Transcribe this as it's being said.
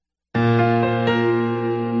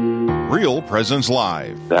Real Presence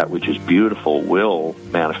Live. That which is beautiful will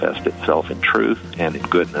manifest itself in truth and in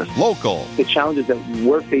goodness. Local. The challenges that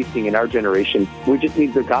we're facing in our generation, we just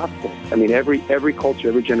need the gospel. I mean, every culture,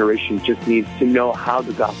 every generation just needs to know how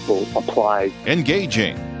the gospel applies.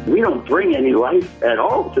 Engaging. We don't bring any life at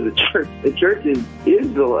all to the church. The church is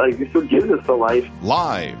the life. It's what gives us the life.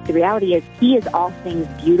 Live. The reality is He is all things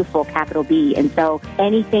beautiful, capital B. And so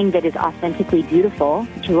anything that is authentically beautiful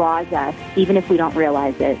draws us, even if we don't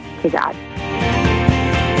realize it, to God.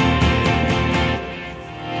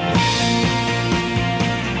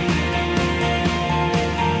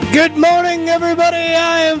 Good morning, everybody.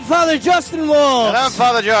 I am Father Justin Wolf. And I'm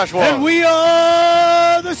Father Josh Wolf. And we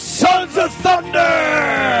are the Sons of Thunder.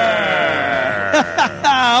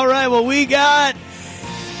 All right, well, we got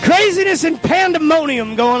craziness and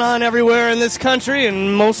pandemonium going on everywhere in this country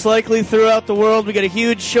and most likely throughout the world. We got a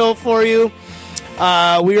huge show for you.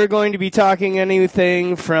 We are going to be talking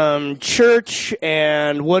anything from church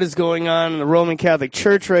and what is going on in the Roman Catholic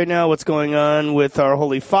Church right now, what's going on with our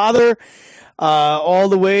Holy Father, all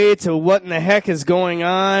the way to what in the heck is going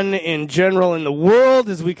on in general in the world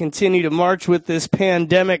as we continue to march with this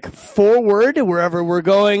pandemic forward wherever we're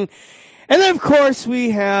going. And then, of course,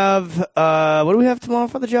 we have, what do we have tomorrow,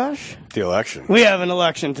 Father Josh? The election. We have an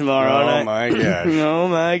election tomorrow. Oh, my gosh. Oh,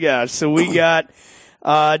 my gosh. So we got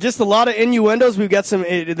just a lot of innuendos. We've got some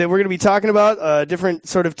that we're going to be talking about, different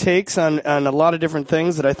sort of takes on a lot of different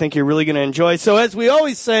things that I think you're really going to enjoy. So as we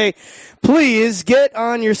always say, please get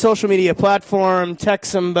on your social media platform,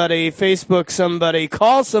 text somebody, Facebook somebody,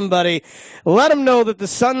 call somebody, let them know that the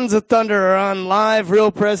Sons of Thunder are on live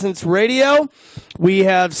Real Presence Radio. We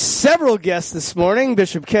have several guests this morning.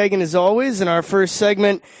 Bishop Kagan, as always, in our first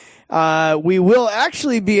segment. We will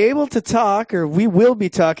actually be able to talk, or we will be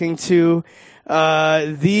talking to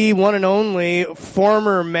the one and only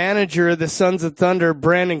former manager of the Sons of Thunder,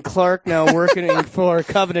 Brandon Clark, now working for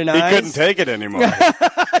Covenant Eyes. He couldn't take it anymore.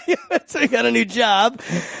 So he got a new job.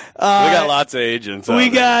 We got lots of agents. We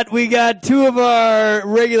got two of our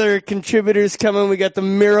regular contributors coming. We got the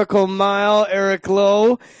Miracle Mile, Eric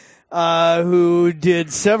Lowe, who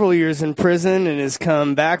did several years in prison and has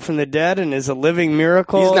come back from the dead and is a living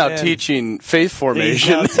miracle. He's now teaching faith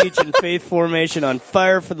formation. He's now teaching faith formation on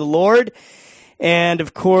fire for the Lord. And,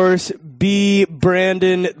 of course, B.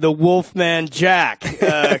 Brandon, the Wolfman Jack,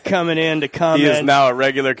 coming in to comment. He is now a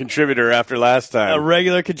regular contributor after last time.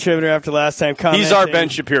 He's our Ben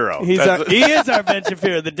Shapiro. He is our Ben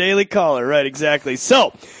Shapiro, the Daily Caller. Right, exactly.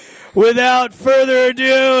 So, without further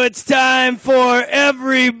ado, it's time for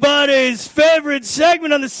everybody's favorite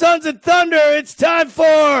segment on the Sons of Thunder. It's time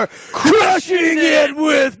for Crushing It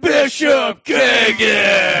with Bishop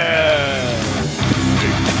Kagan.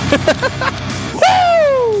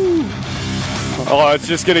 Woo! Oh, it's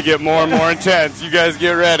just going to get more and more intense. You guys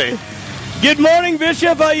get ready. Good morning,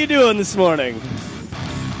 Bishop. How you doing this morning?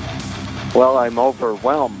 Well, I'm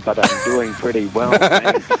overwhelmed, but I'm doing pretty well.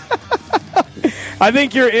 I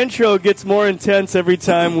think your intro gets more intense every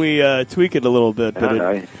time we tweak it a little bit. But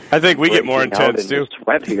I think we get more intense, too.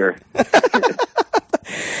 Sweat here.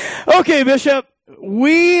 Okay, Bishop.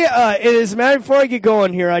 Before I get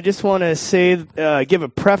going here, I just want to say, give a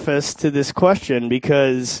preface to this question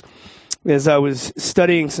because as I was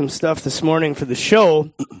studying some stuff this morning for the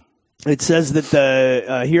show, it says that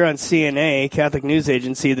here on CNA, Catholic News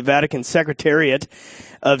Agency, the Vatican Secretariat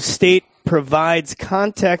of State provides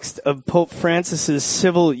context of Pope Francis's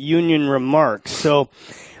civil union remarks. So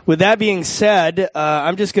with that being said,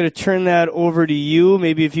 I'm just going to turn that over to you.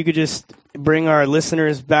 Maybe if you could just bring our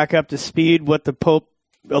listeners back up to speed, what the Pope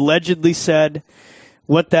allegedly said,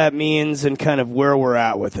 what that means, and kind of where we're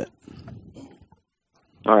at with it.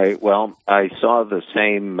 All right. Well, I saw the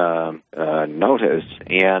same notice,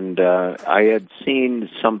 and I had seen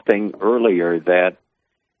something earlier that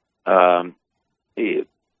it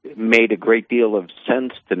made a great deal of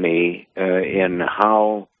sense to me in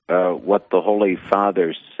how what the Holy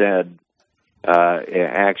Father said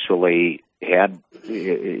actually had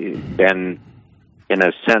been, in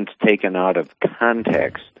a sense, taken out of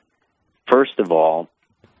context. First of all,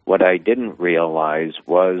 what I didn't realize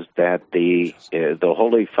was that the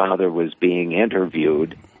Holy Father was being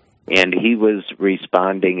interviewed, and he was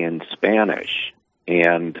responding in Spanish,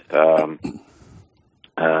 and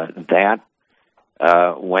that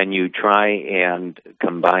when you try and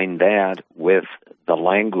combine that with the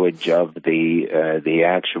language of the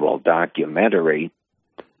actual documentary,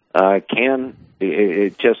 there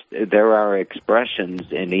are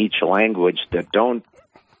expressions in each language that don't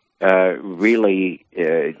really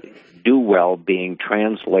do well being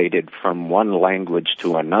translated from one language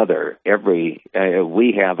to another. We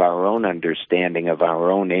have our own understanding of our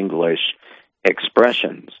own English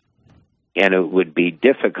expressions, and it would be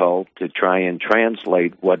difficult to try and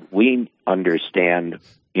translate what we understand,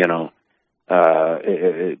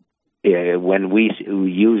 when we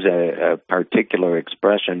use a particular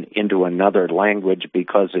expression into another language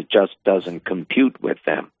because it just doesn't compute with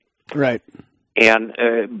them. Right. And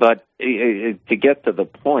but to get to the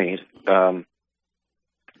point, there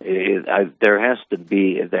has to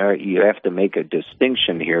be you have to make a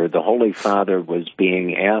distinction here. The Holy Father was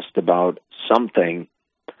being asked about something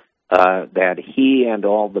that he and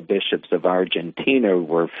all the bishops of Argentina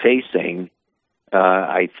were facing.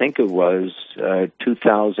 I think it was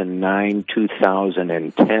 2009,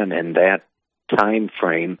 2010, in that time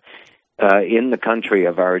frame. In the country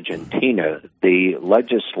of Argentina, the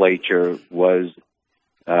legislature was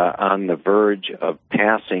on the verge of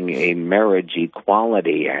passing a marriage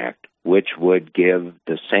equality act, which would give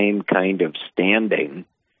the same kind of standing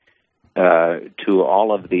to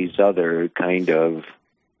all of these other kind of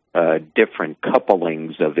different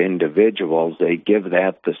couplings of individuals. They give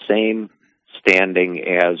that the same standing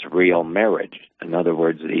as real marriage. In other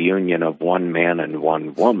words, the union of one man and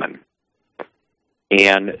one woman.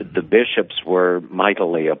 And the bishops were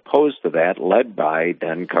mightily opposed to that, led by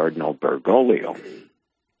then Cardinal Bergoglio.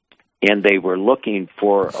 And they were looking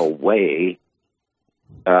for a way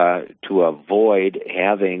to avoid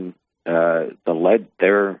having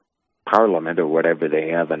their parliament, or whatever they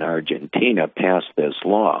have in Argentina, pass this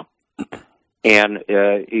law. And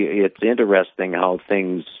it's interesting how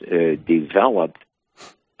things developed.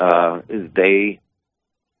 They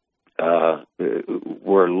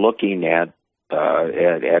were looking at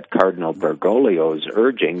Cardinal Bergoglio's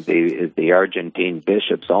urging. The Argentine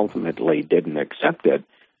bishops ultimately didn't accept it,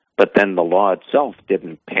 but then the law itself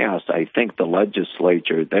didn't pass. I think the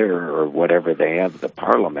legislature there, or whatever they have, the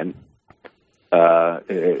parliament,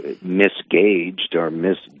 misgauged or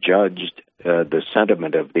misjudged the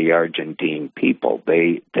sentiment of the Argentine people.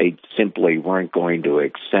 They simply weren't going to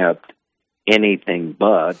accept anything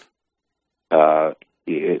but a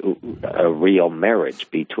real marriage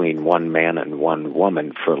between one man and one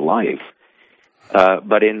woman for life.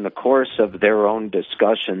 But in the course of their own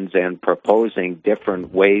discussions and proposing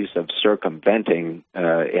different ways of circumventing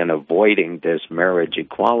and avoiding this Marriage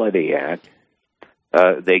Equality Act,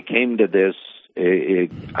 they came to this.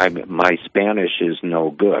 My Spanish is no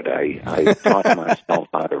good. I taught myself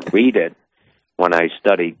how to read it when I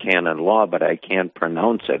studied canon law, but I can't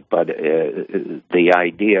pronounce it. But the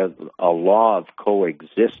idea, a law of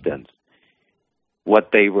coexistence,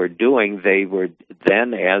 what they were doing, they were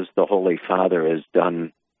then, as the Holy Father has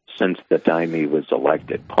done since the time he was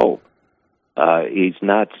elected Pope, he's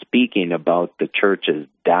not speaking about the Church's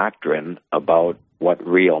doctrine about what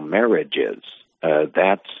real marriage is.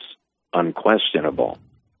 That's unquestionable.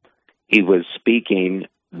 He was speaking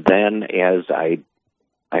then, as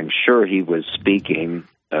I'm sure he was speaking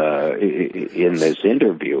in this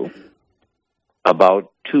interview,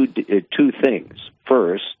 about two things.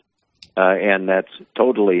 First, and that's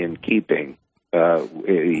totally in keeping.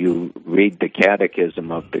 You read the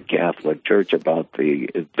Catechism of the Catholic Church about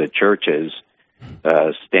the Church's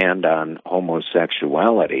stand on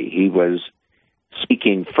homosexuality. He was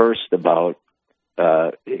speaking first about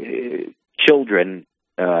children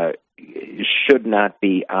should not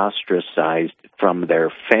be ostracized from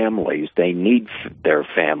their families. They need their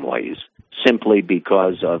families simply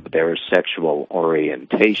because of their sexual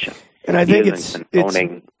orientation. And I think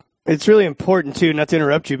it's really important, too, not to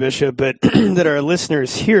interrupt you, Bishop, but that our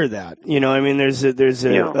listeners hear that. There's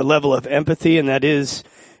a level of empathy, and that is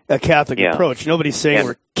a Catholic approach. Nobody's saying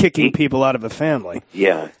we're kicking people out of a family.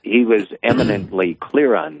 Yeah, he was eminently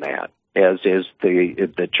clear on that, as is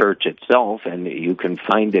the Church itself, and you can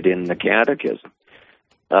find it in the Catechism.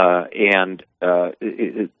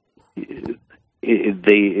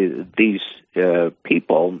 These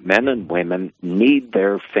people, men and women, need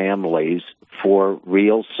their families for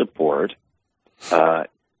real support.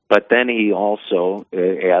 But then he also,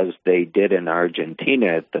 as they did in Argentina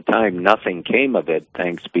at the time, nothing came of it,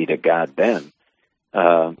 thanks be to God then.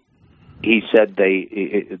 He said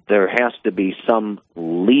there has to be some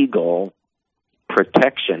legal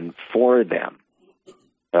protection for them.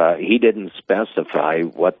 He didn't specify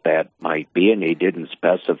what that might be, and he didn't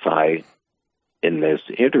specify in this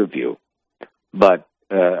interview. But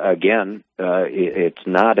again, it's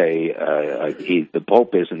not the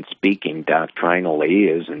Pope isn't speaking doctrinally. He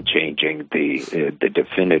isn't changing the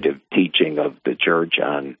definitive teaching of the Church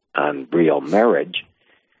on real marriage.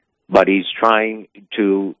 but he's trying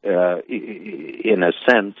to, in a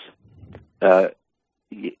sense,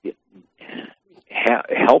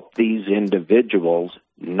 help these individuals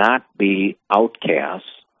not be outcasts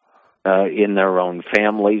in their own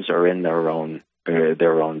families or in their own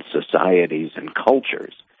societies and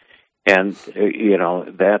cultures. And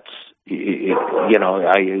that's you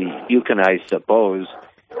can, I suppose,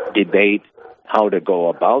 debate how to go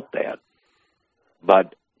about that,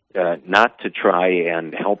 but not to try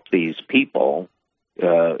and help these people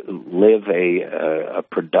live a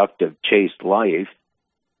productive, chaste life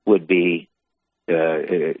would be.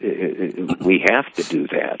 We have to do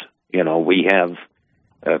that. We have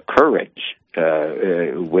Courage,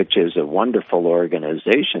 which is a wonderful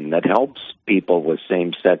organization that helps people with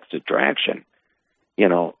same-sex attraction,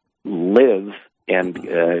 live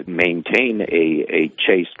and maintain a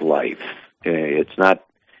chaste life. It's not,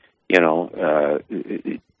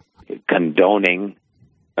 condoning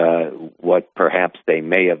what perhaps they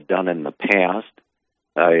may have done in the past.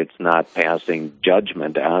 It's not passing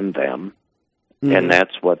judgment on them. Mm-hmm. And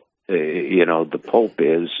that's what, the Pope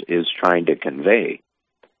is trying to convey.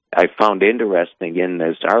 I found interesting in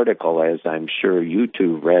this article, as I'm sure you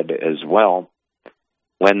two read as well,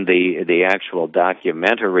 when the actual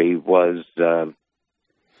documentary was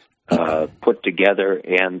put together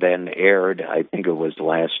and then aired, I think it was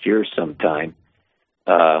last year sometime,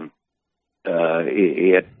 I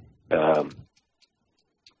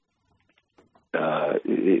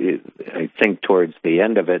think towards the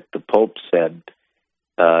end of it, the Pope said,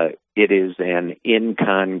 it is an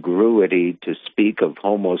incongruity to speak of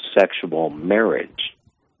homosexual marriage.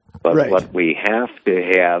 But right. What we have to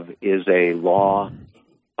have is a law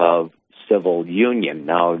of civil union.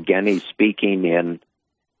 Now, again, he's speaking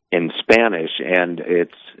in Spanish, and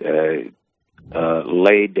it's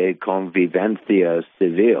Ley de Convivencia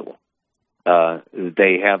Civil.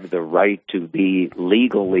 They have the right to be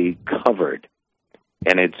legally covered.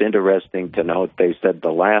 And it's interesting to note, they said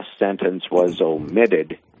the last sentence was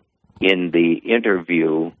omitted in the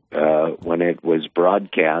interview when it was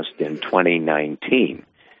broadcast in 2019.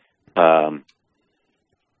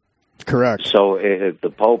 Correct. So the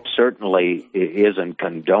Pope certainly isn't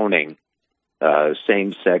condoning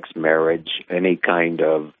same-sex marriage, any kind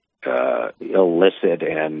of illicit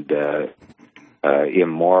and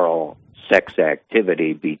immoral sex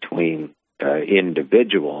activity between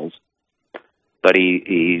individuals. But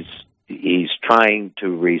he's trying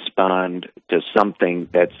to respond to something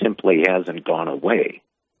that simply hasn't gone away.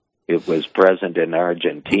 It was present in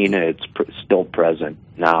Argentina. It's still present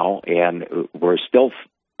now, and we're still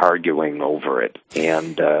arguing over it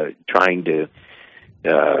and trying to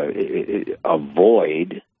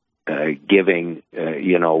avoid giving,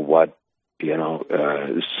 what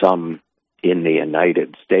some in the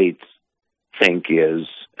United States think is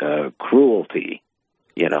cruelty.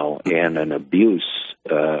 And an abuse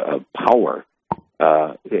of power.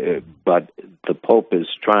 But the Pope is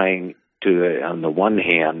trying to, on the one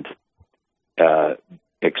hand,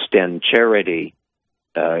 extend charity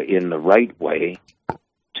in the right way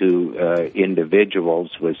to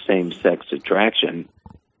individuals with same-sex attraction,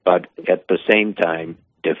 but at the same time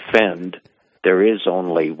defend there is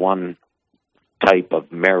only one type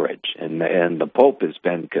of marriage, and the Pope has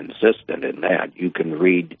been consistent in that. You can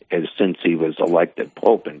read since he was elected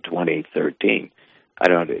Pope in 2013.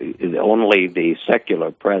 Only the secular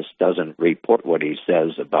press doesn't report what he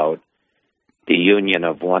says about the union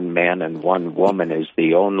of one man and one woman is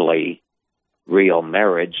the only real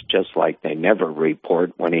marriage, just like they never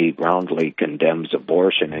report when he roundly condemns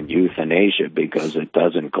abortion and euthanasia because it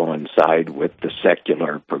doesn't coincide with the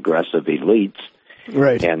secular progressive elites.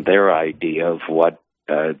 Right. And their idea of what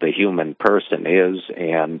the human person is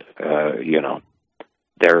and,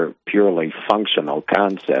 their purely functional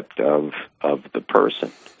concept of the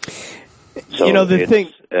person. So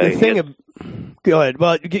go ahead.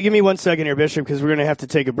 Well, give me 1 second here, Bishop, because we're going to have to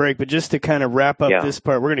take a break. But just to kind of wrap up this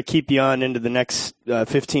part, we're going to keep you on into the next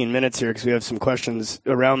 15 minutes here because we have some questions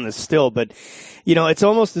around this still. But, it's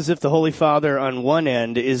almost as if the Holy Father on one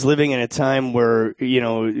end is living in a time where,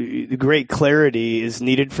 great clarity is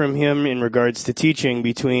needed from him in regards to teaching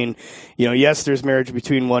between, yes, there's marriage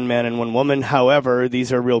between one man and one woman. However,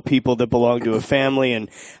 these are real people that belong to a family. And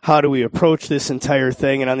how do we approach this entire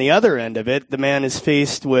thing? And on the other end of it, the man is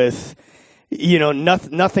faced with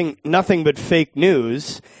nothing but fake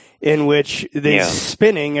news in which they're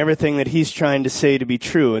spinning everything that he's trying to say to be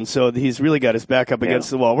true. And so he's really got his back up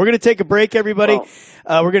against the wall. We're going to take a break, everybody.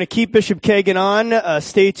 We're going to keep Bishop Kagan on.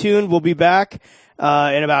 Stay tuned. We'll be back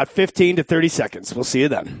in about 15 to 30 seconds. We'll see you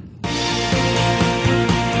then.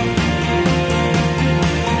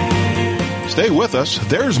 Stay with us.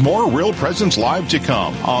 There's more Real Presence Live to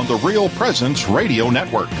come on the Real Presence Radio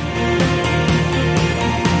Network.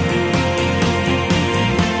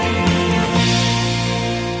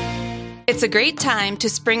 It's a great time to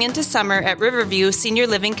spring into summer at Riverview Senior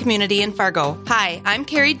Living Community in Fargo. Hi, I'm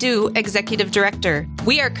Carrie Dew, Executive Director.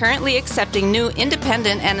 We are currently accepting new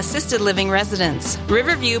independent and assisted living residents.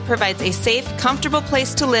 Riverview provides a safe, comfortable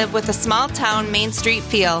place to live with a small-town Main Street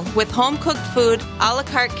feel, with home-cooked food, a la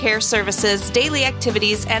carte care services, daily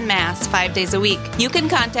activities, and Mass 5 days a week. You can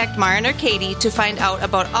contact Maren or Katie to find out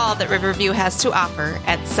about all that Riverview has to offer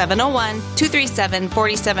at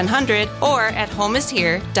 701-237-4700 or at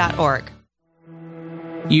homeishere.org.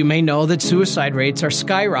 You may know that suicide rates are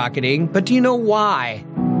skyrocketing, but do you know why?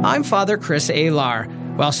 I'm Father Chris Alar.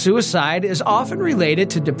 While suicide is often related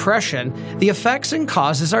to depression, the effects and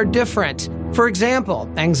causes are different. For example,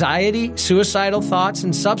 anxiety, suicidal thoughts,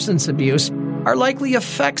 and substance abuse are likely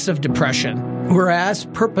effects of depression, whereas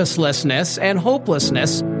purposelessness and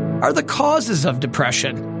hopelessness are the causes of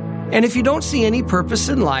depression. And if you don't see any purpose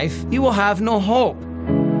in life, you will have no hope.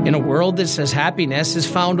 In a world that says happiness is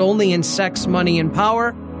found only in sex, money, and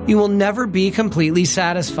power, you will never be completely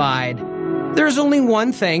satisfied. There is only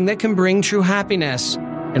one thing that can bring true happiness,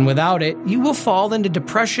 and without it, you will fall into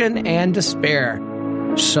depression and despair.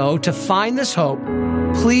 So, to find this hope,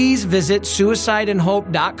 please visit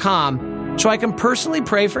suicideandhope.com so I can personally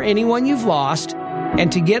pray for anyone you've lost,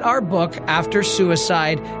 and to get our book, After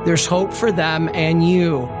Suicide, There's Hope for Them and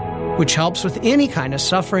You, which helps with any kind of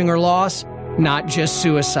suffering or loss, not just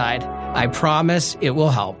suicide. I promise it will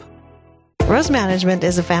help. Rose Management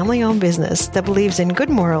is a family-owned business that believes in good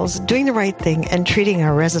morals, doing the right thing, and treating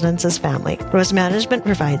our residents as family. Rose Management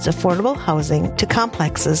provides affordable housing to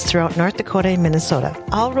complexes throughout North Dakota and Minnesota.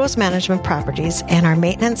 All Rose Management properties and our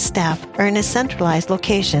maintenance staff are in a centralized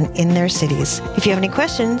location in their cities. If you have any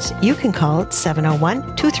questions, you can call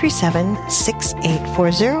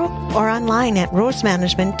 701-237-6840 or online at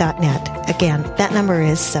rosemanagement.net. Again, that number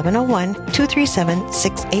is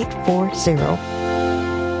 701-237-6840.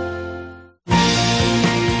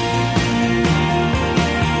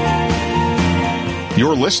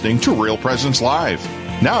 You're listening to Real Presence Live.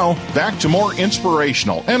 Now, back to more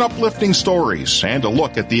inspirational and uplifting stories and a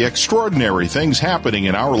look at the extraordinary things happening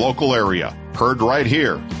in our local area. Heard right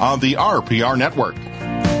here on the RPR Network.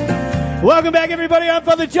 Welcome back, everybody. I'm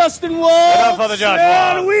Father Justin Waltz. And I'm Father John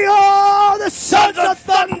Waltz. And we are the Sons of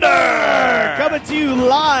Thunder, coming to you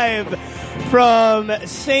live from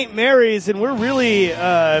St. Mary's. And we're really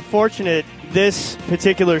fortunate this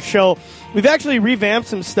particular show. We've actually revamped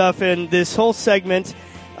some stuff, and this whole segment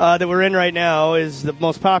that we're in right now is the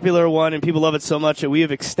most popular one, and people love it so much that we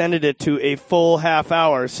have extended it to a full half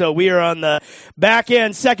hour. So we are on the back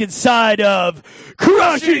end, second side of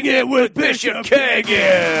Crushing It with Bishop Kagan.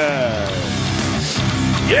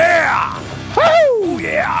 Yeah! Woo!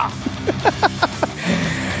 Yeah!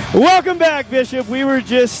 Welcome back, Bishop. We were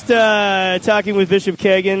just talking with Bishop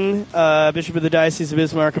Kagan, Bishop of the Diocese of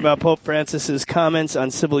Bismarck, about Pope Francis's comments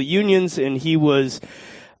on civil unions, and he was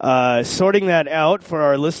sorting that out for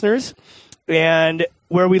our listeners. And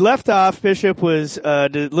where we left off, Bishop, was a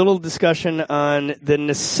little discussion on the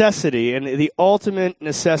necessity and the ultimate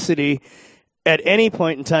necessity at any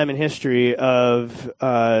point in time in history of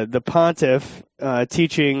the pontiff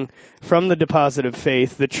teaching from the deposit of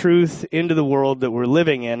faith the truth into the world that we're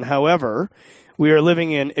living in. However, we are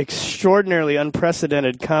living in extraordinarily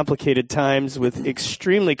unprecedented, complicated times with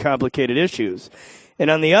extremely complicated issues. And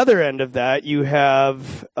on the other end of that, you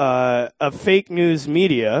have a fake news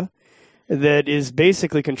media that is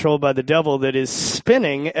basically controlled by the devil that is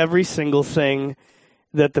spinning every single thing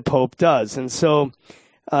that the Pope does. And so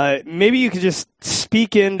maybe you could just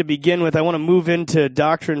speak in to begin with. I want to move into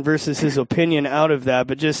doctrine versus his opinion out of that,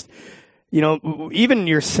 but just, even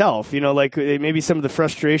yourself, like maybe some of the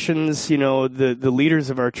frustrations, the leaders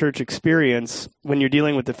of our church experience when you're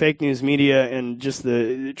dealing with the fake news media and just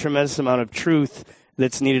the tremendous amount of truth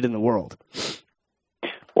that's needed in the world.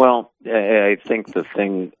 Well, I think the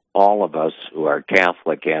thing all of us who are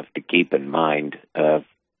Catholic have to keep in mind,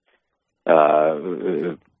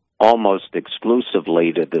 almost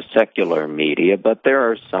exclusively to the secular media, but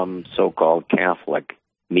there are some so-called Catholic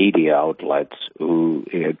media outlets who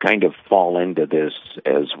kind of fall into this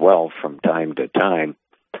as well from time to time.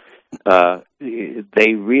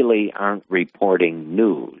 They really aren't reporting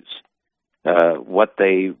news. What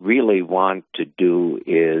they really want to do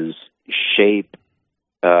is shape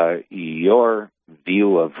your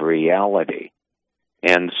view of reality.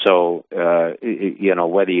 And so,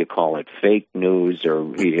 whether you call it fake news or,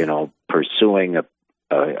 pursuing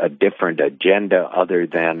a different agenda other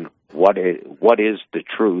than what is the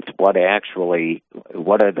truth, what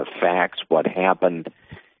are the facts, what happened,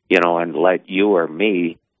 and let you or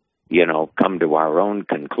me, come to our own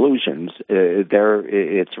conclusions.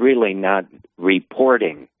 It's really not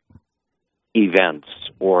reporting events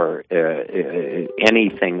or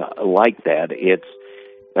anything like that. It's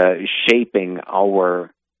shaping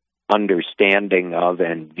our understanding of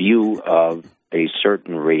and view of a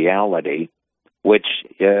certain reality, which,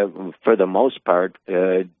 for the most part,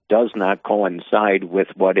 does not coincide with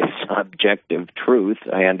what is objective truth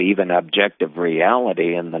and even objective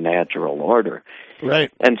reality in the natural order.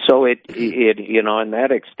 Right. And so it and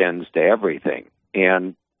that extends to everything.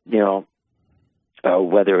 And,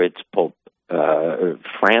 whether it's Pope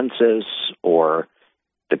Francis or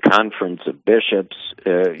the Conference of Bishops,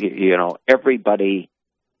 everybody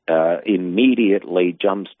immediately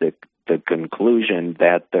jumps to the conclusion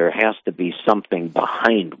that there has to be something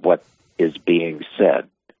behind what is being said.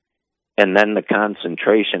 And then the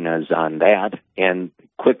concentration is on that, and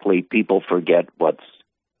quickly people forget what's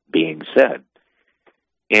being said.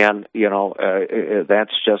 And,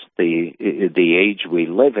 that's just the age we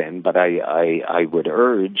live in, but I would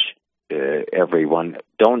urge everyone,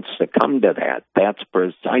 don't succumb to that. That's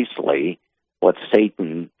precisely what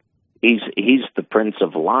Satan, he's the prince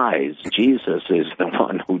of lies. Jesus is the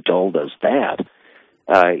one who told us that.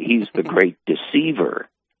 He's the great deceiver.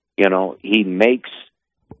 He makes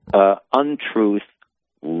untruth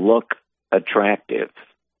look attractive.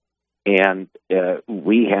 And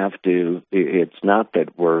we have to, it's not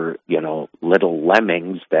that we're, little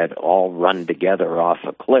lemmings that all run together off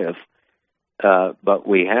a cliff, but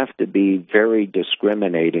we have to be very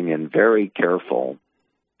discriminating and very careful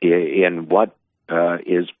in what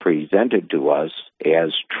is presented to us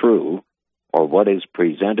as true or what is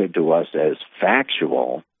presented to us as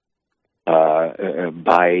factual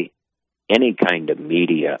by any kind of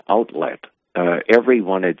media outlet.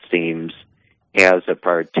 Everyone, it seems, has a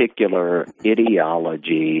particular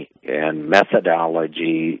ideology and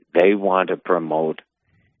methodology they want to promote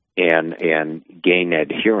and gain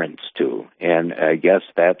adherence to. And I guess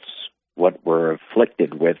that's what we're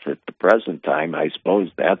afflicted with at the present time. I suppose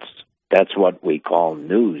that's what we call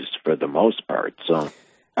news for the most part. So,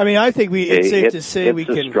 I think it's safe to say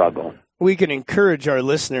we can encourage our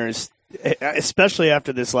listeners, especially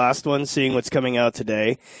after this last one, seeing what's coming out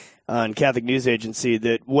today on Catholic News Agency,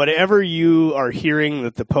 that whatever you are hearing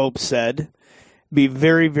that the Pope said, be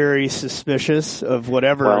very, very suspicious of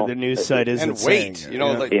whatever the news site is and saying.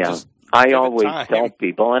 Just I always tell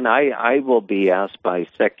people, and I will be asked by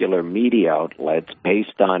secular media outlets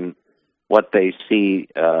based on what they see,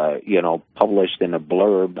 published in a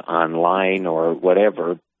blurb online or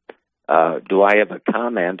whatever. Do I have a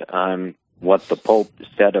comment on what the Pope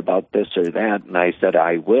said about this or that? And I said,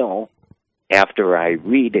 I will, after I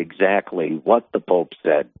read exactly what the Pope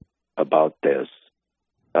said about this,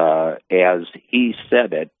 as he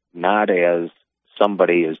said it, not as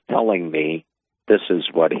somebody is telling me this is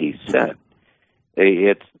what he said.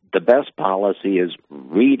 It's the best policy is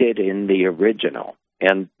read it in the original.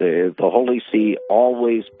 And the Holy See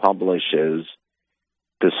always publishes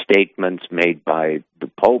the statements made by the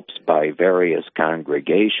popes, by various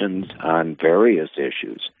congregations on various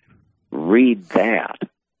issues. Read that.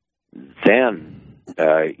 Then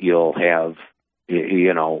you'll have,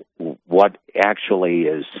 what actually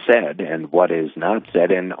is said and what is not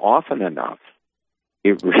said. And often enough,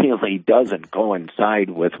 it really doesn't coincide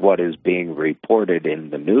with what is being reported in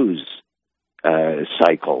the news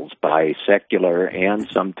cycles by secular and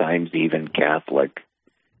sometimes even Catholic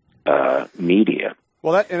media.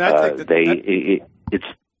 Well, I think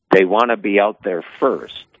they want to be out there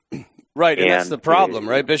first, right? And that's the problem,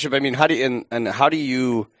 right, Bishop? How do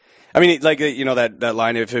you? That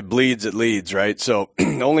line, if it bleeds, it leads, right? So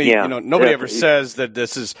nobody ever says that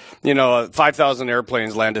this is, 5,000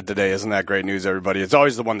 airplanes landed today. Isn't that great news, everybody? It's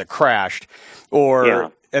always the one that crashed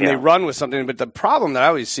they run with something. But the problem that I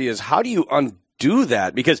always see is how do you undo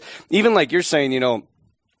that? Because even like you're saying,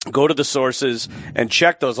 go to the sources and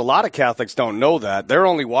check those. A lot of Catholics don't know that. They're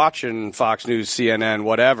only watching Fox News, CNN,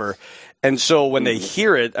 whatever. And so when they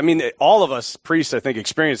hear it, all of us priests, I think,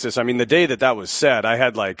 experience this. The day that was said, I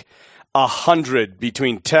had like 100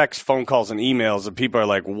 between texts, phone calls, and emails, and people are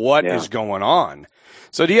like, "What is going on?"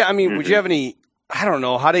 So, do you? Would you have any? I don't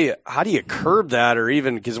know. How do you curb that, or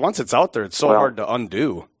even because once it's out there, it's so hard to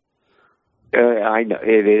undo. I know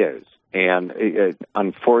it is, and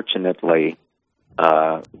unfortunately,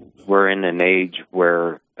 we're in an age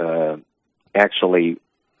where actually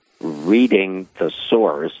reading the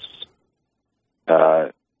source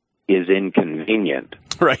is inconvenient.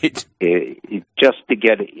 right? Just to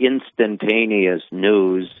get instantaneous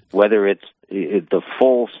news, whether it's the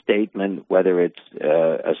full statement, whether it's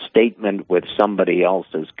a statement with somebody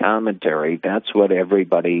else's commentary, that's what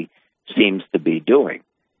everybody seems to be doing.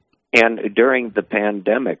 And during the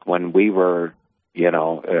pandemic, when we were,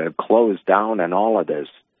 closed down and all of this,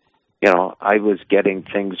 I was getting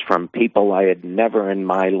things from people I had never in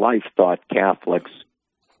my life thought Catholics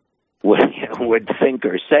would think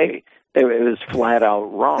or say. It was flat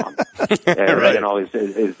out wrong. Right.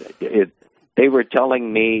 They were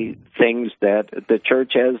telling me things that the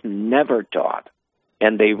church has never taught,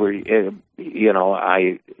 and they were,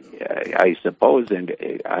 I suppose, and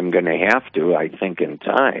I'm going to have to, I think, in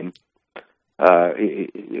time,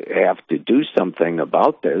 have to do something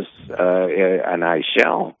about this, and I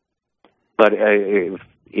shall. But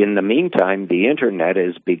in the meantime, the Internet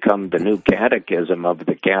has become the new catechism of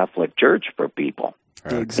the Catholic Church for people.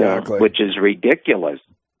 Exactly. Which is ridiculous.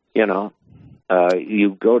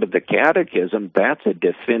 You go to the catechism, that's a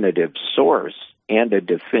definitive source and a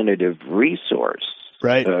definitive resource.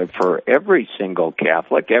 Right. For every single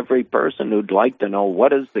Catholic, every person who'd like to know, what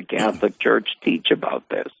does the Catholic Church teach about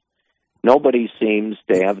this? Nobody seems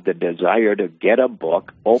to have the desire to get a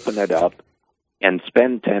book, open it up, and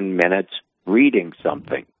spend 10 minutes reading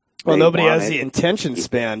something. Well, nobody has the attention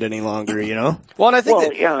span any longer, Well, and I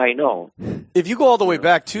think yeah, I know. If you go all the way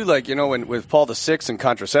back to when with Paul VI and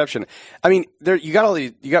contraception, I mean, you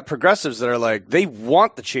got progressives that are like, they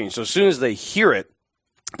want the change. So as soon as they hear it,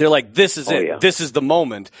 they're like, this is it. Yeah. This is the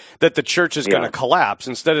moment that the church is going to collapse,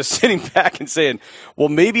 instead of sitting back and saying, well,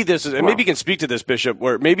 maybe this is, and maybe you can speak to this, Bishop,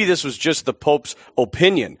 where maybe this was just the Pope's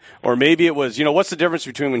opinion, or maybe it was, what's the difference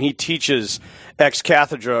between when he teaches ex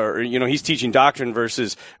cathedra, or, he's teaching doctrine,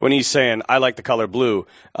 versus when he's saying, I like the color blue,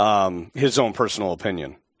 his own personal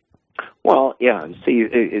opinion. Well, yeah,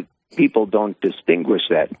 see, people don't distinguish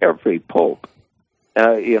that. Every Pope,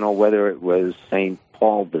 whether it was St.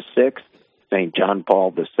 Paul VI, St. John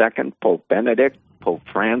Paul II, Pope Benedict, Pope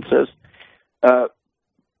Francis,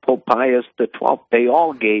 Pope Pius XII, they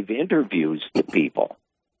all gave interviews to people.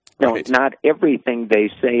 Right. Now, not everything they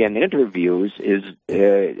say in interviews is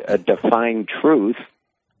a defined truth,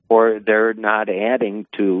 or they're not adding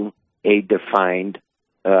to a defined,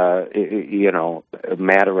 matter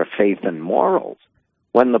of faith and morals.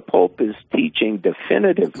 When the Pope is teaching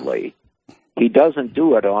definitively, he doesn't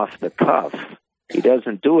do it off the cuff. He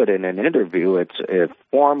doesn't do it in an interview. It's a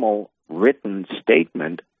formal written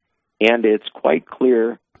statement, and it's quite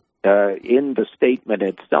clear in the statement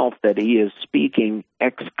itself that he is speaking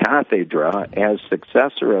ex cathedra as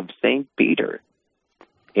successor of St. Peter.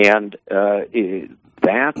 And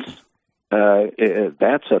that's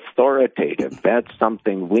authoritative. That's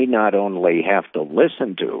something we not only have to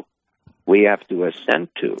listen to, we have to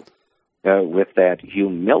assent to. With that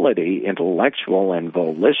humility, intellectual and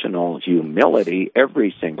volitional humility,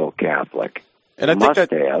 every single Catholic must have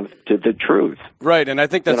to the truth. Right, and I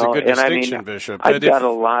think that's a good distinction, Bishop. I've got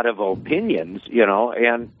a lot of opinions,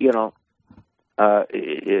 and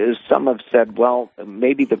some have said, well,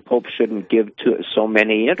 maybe the Pope shouldn't give so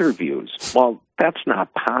many interviews. Well, that's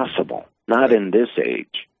not possible, not in this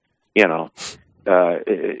age,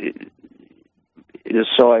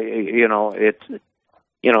 So, it's...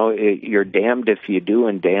 you're damned if you do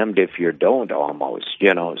and damned if you don't, almost,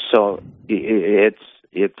 So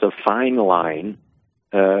it's a fine line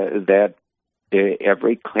that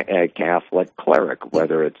every Catholic cleric,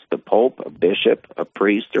 whether it's the Pope, a bishop, a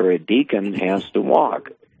priest, or a deacon, has to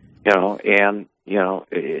walk.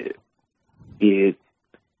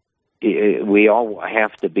 We all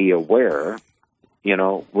have to be aware.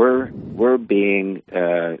 We're being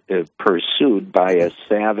pursued by a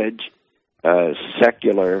savage,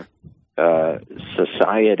 secular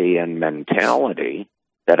society and mentality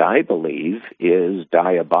that I believe is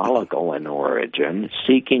diabolical in origin,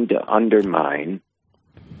 seeking to undermine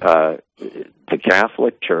the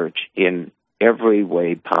Catholic Church in every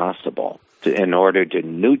way possible in order to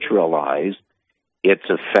neutralize its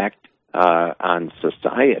effect on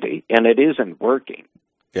society, and it isn't working.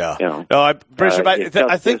 Yeah. Bishop,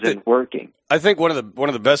 I think that working. I think one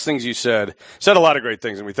of the best things you said a lot of great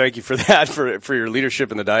things, and we thank you for that, for your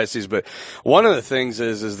leadership in the diocese. But one of the things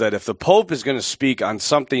is that if the Pope is going to speak on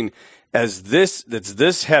something as that's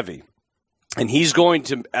this heavy, and he's going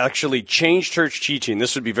to actually change church teaching,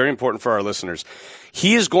 this would be very important for our listeners.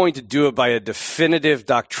 He is going to do it by a definitive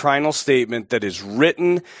doctrinal statement that is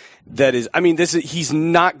written that is, I mean, he's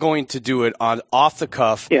not going to do it off the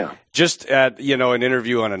cuff. Yeah. Just at, an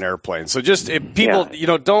interview on an airplane. So just people,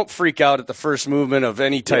 don't freak out at the first movement of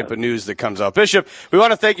any type of news that comes out. Bishop, we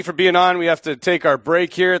want to thank you for being on. We have to take our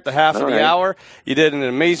break here at the half of the hour. You did an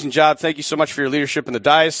amazing job. Thank you so much for your leadership in the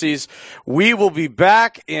diocese. We will be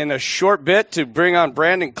back in a short bit to bring on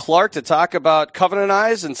Brandon Clark to talk about Covenant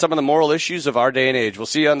Eyes and some of the moral issues of our day and age. We'll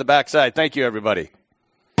see you on the backside. Thank you, everybody.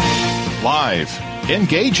 Live,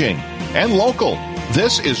 engaging, and local.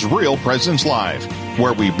 This is Real Presence Live,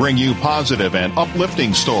 where we bring you positive and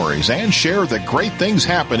uplifting stories and share the great things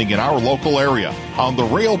happening in our local area on the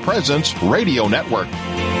Real Presence Radio Network.